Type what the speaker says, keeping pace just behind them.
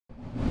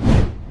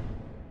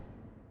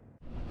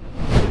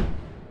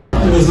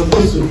We're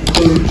supposed to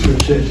go to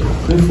church.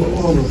 Pray for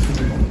all of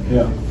you.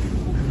 Yeah.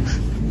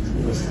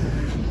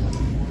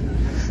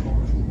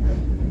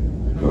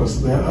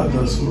 Because there are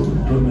others who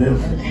don't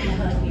have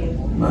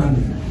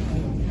money.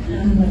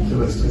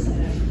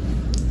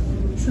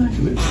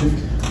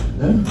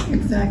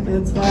 Exactly,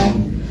 that's why.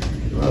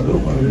 I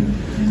don't worry.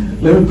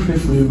 Let me pray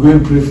for you. Go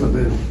and pray for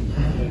them.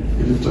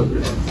 You lift up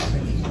your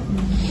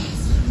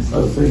hands. I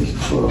thank you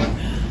for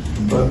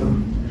brother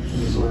and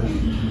his wife.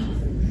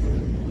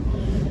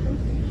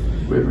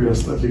 When we are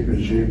starting a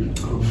journey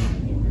of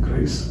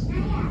grace,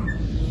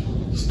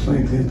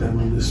 strengthen them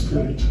in the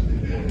spirit.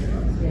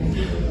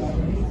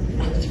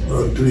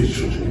 Lord, do it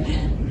today.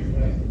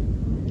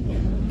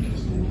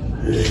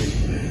 Hey,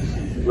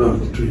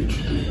 Lord, do it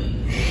today.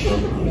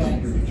 Lord,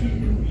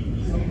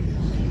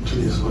 to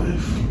his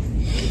wife.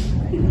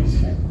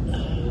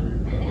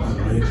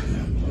 Anoint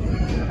him.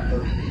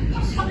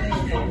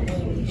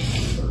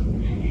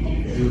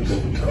 You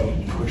them with our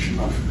portion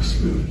of your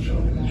spirit.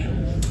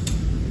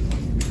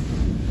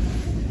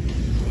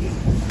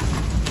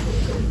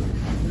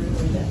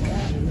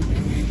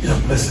 Yeah,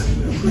 bless him.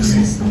 Bless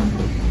him.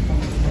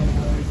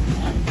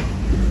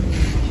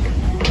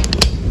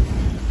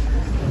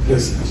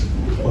 Bless him.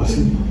 Bless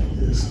him.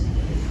 Yes.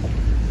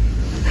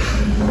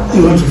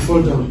 You want to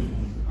fall down?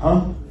 Huh?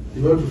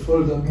 You want to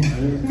fall down?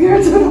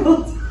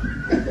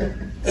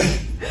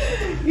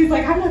 He's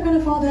like, I'm not going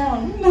to fall down.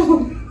 No.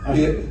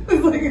 Yeah.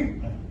 It's like,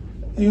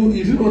 You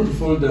didn't want to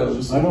fall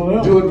down. So I don't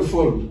know. Do you want to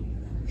fall?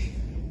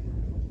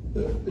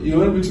 You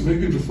want me to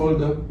make you to fall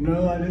down?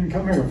 No, I didn't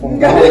come here to fall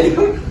down.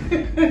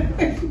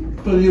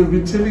 But you've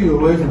been telling your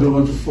wife you don't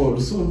want to fall,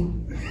 so.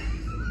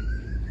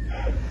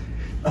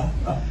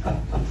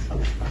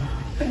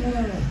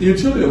 You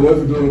told your wife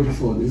you don't want to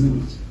fall,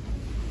 isn't it?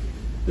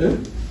 Yeah?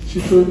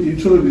 You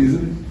told me,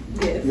 isn't it?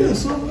 yes. Yeah,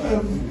 so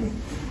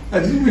I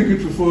didn't make you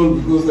to fall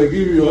because I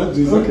gave you your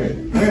desire. Okay,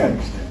 I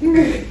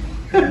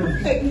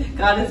understand.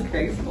 God is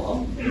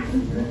graceful.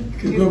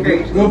 Okay,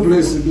 God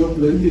bless you, God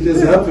bless you. It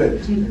has happened.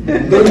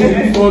 Don't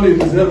even fall, it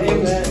has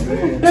happened.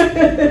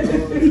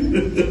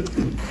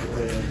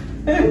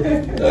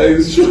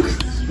 He's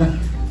shocked.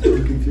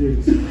 I'm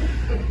confused.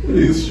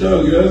 He's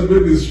shocked. Your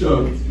husband is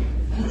shocked.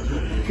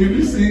 Can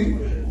you see?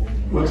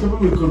 Whatever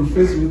we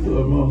confess with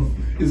our mouth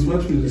is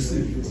what we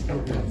receive.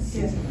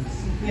 Yes.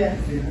 Yes.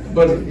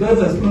 But that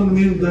does not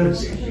mean that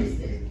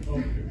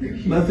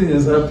nothing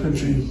has happened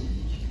to you.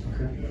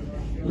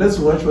 Let's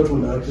watch what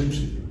will happen to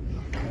you.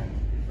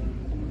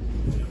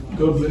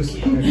 God bless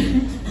you.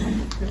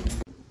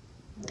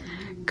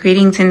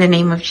 Greetings in the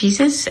name of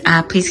Jesus.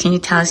 Please can you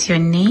tell us your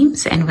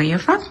names and where you're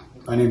from?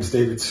 My name is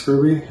David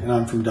Scribby, and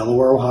I'm from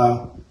Delaware,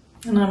 Ohio.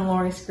 And I'm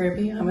Lori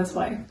Scribby. I'm his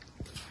wife.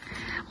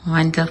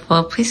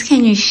 Wonderful. Please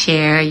can you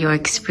share your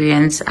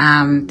experience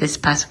this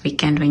past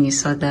weekend when you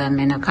saw the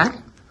men of God?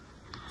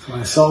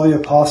 When I saw the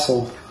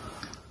apostle,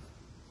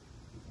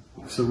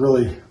 it was a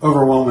really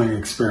overwhelming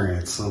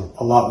experience.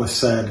 A lot was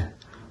said.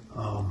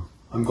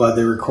 I'm glad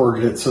they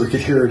recorded it so we could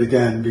hear it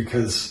again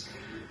because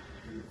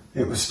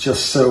it was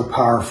just so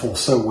powerful,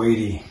 so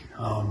weighty.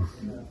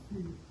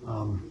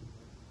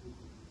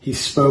 He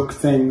spoke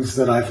things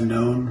that I've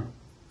known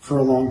for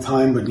a long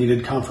time but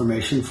needed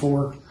confirmation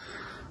for.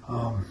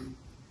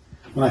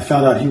 When I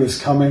found out he was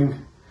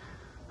coming,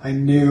 I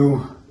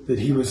knew that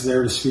he was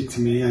there to speak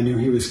to me. I knew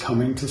he was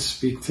coming to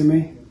speak to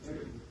me.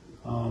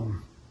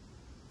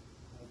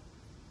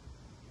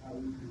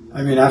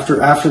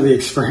 After the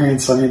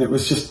experience, it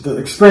was just, the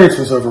experience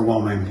was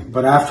overwhelming.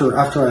 But after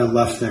I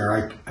left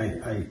there,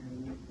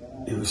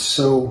 it was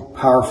so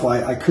powerful.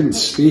 I couldn't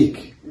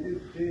speak.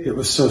 It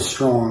was so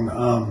strong.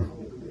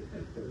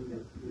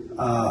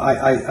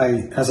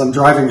 As I'm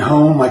driving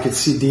home, I could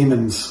see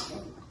demons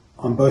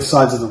on both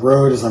sides of the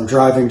road as I'm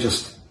driving,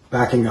 just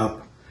backing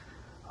up,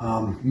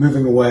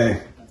 moving away.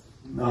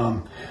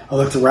 I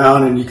looked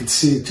around and you could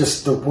see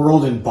just the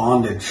world in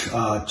bondage,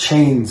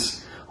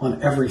 chains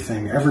on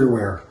everything,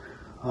 everywhere.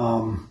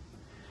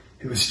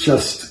 It was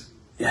just,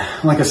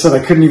 like I said, I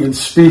couldn't even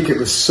speak. It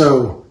was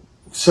so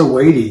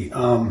weighty.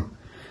 I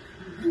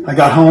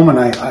got home and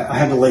I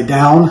had to lay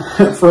down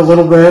for a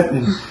little bit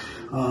and,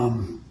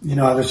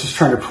 I was just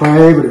trying to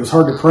pray, but it was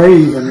hard to pray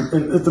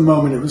even at the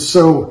moment. It was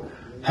so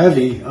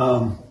heavy.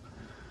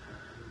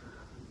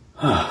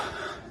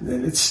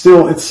 It's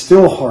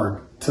still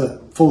hard to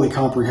fully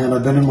comprehend.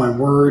 I've been in my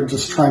word,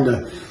 just trying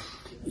to,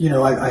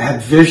 I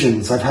had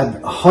visions. I've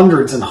had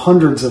hundreds and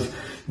hundreds of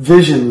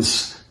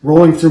visions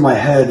rolling through my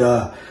head,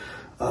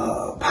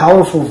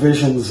 powerful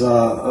visions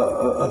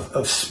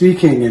of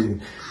speaking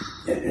and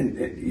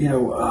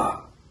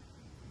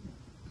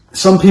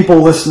some people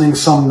listening,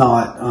 some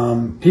not.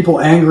 People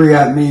angry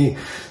at me,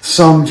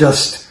 some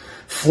just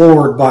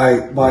floored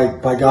by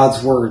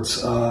God's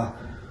words. And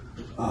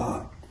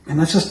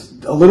that's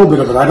just a little bit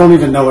of it. I don't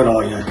even know it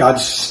all yet.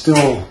 God's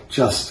still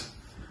just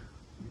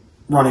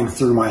running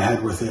through my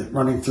head with it,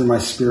 running through my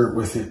spirit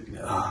with it.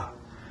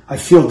 I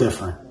feel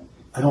different.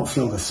 I don't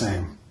feel the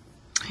same.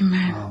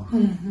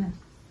 Amen.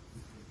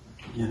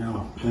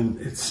 And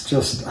it's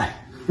just,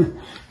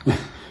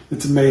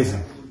 it's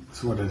amazing.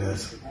 That's what it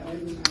is.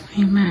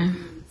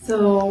 Amen.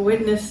 So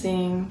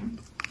witnessing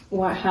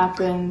what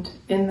happened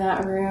in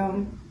that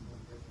room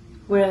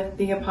with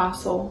the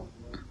apostle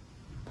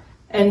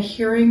and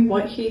hearing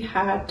what he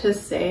had to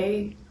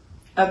say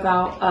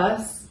about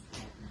us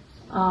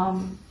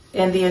and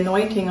the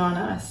anointing on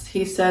us.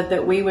 He said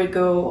that we would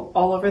go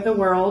all over the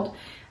world,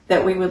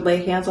 that we would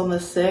lay hands on the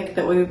sick,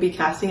 that we would be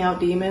casting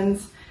out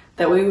demons,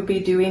 that we would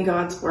be doing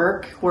God's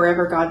work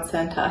wherever God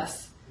sent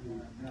us.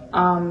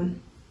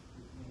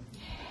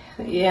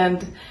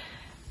 And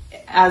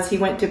as he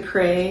went to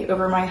pray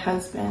over my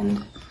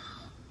husband,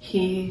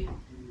 he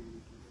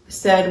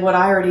said what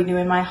I already knew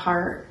in my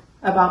heart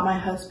about my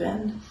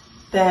husband,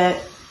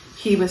 that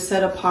he was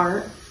set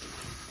apart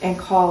and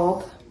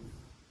called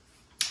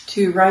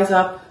to rise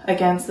up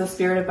against the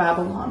spirit of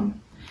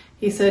Babylon.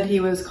 He said he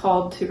was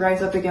called to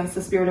rise up against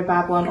the spirit of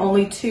Babylon.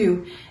 Only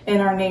 2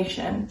 in our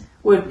nation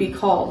would be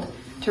called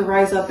to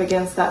rise up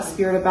against that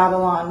spirit of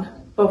Babylon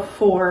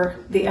before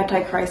the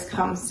Antichrist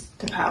comes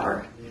to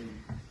power.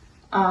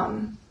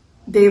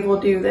 They will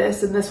do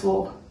this, and this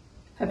will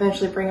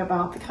eventually bring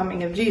about the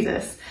coming of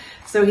Jesus.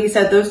 So he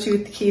said those 2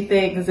 key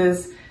things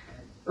is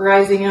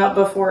rising up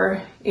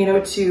before,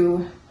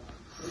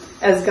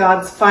 as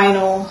God's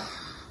final,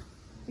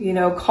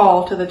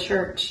 call to the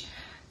church,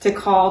 to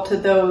call to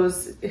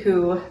those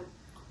who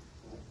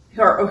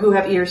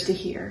have ears to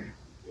hear.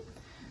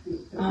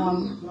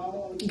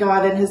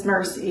 God in his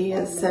mercy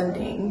is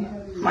sending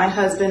my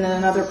husband and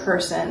another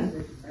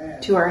person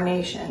to our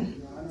nation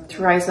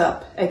to rise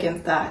up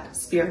against that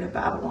spirit of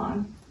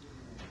Babylon.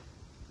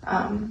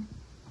 I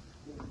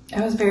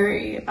was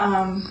very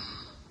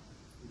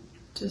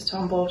just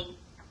humbled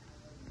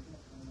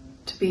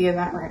to be in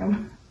that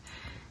room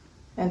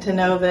and to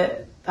know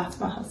that that's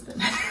my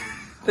husband,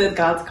 that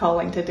God's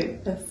calling to do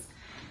this.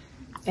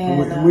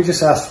 And we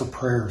just ask for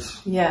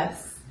prayers.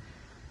 Yes.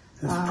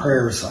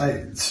 Prayers,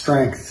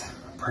 strength,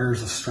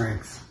 prayers of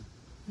strength.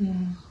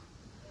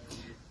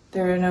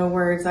 There are no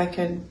words that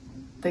can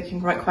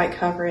quite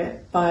cover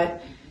it,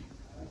 but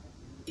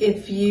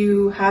if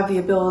you have the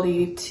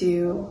ability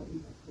to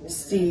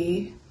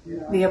see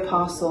the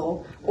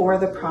apostle or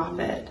the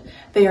prophet,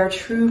 they are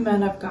true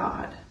men of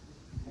God,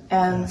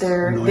 and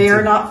they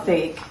are not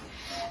fake.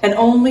 And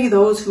only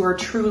those who are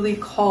truly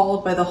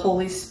called by the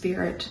Holy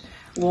Spirit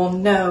will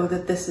know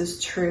that this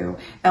is true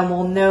and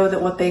will know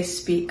that what they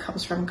speak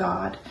comes from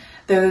God.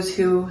 Those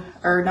who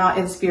are not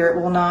in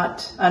spirit will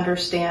not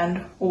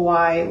understand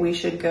why we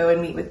should go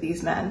and meet with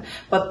these men.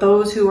 But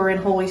those who are in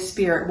Holy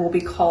Spirit will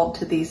be called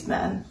to these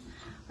men.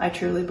 I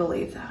truly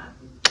believe that.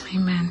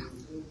 Amen.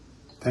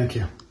 Thank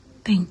you.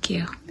 Thank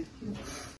you.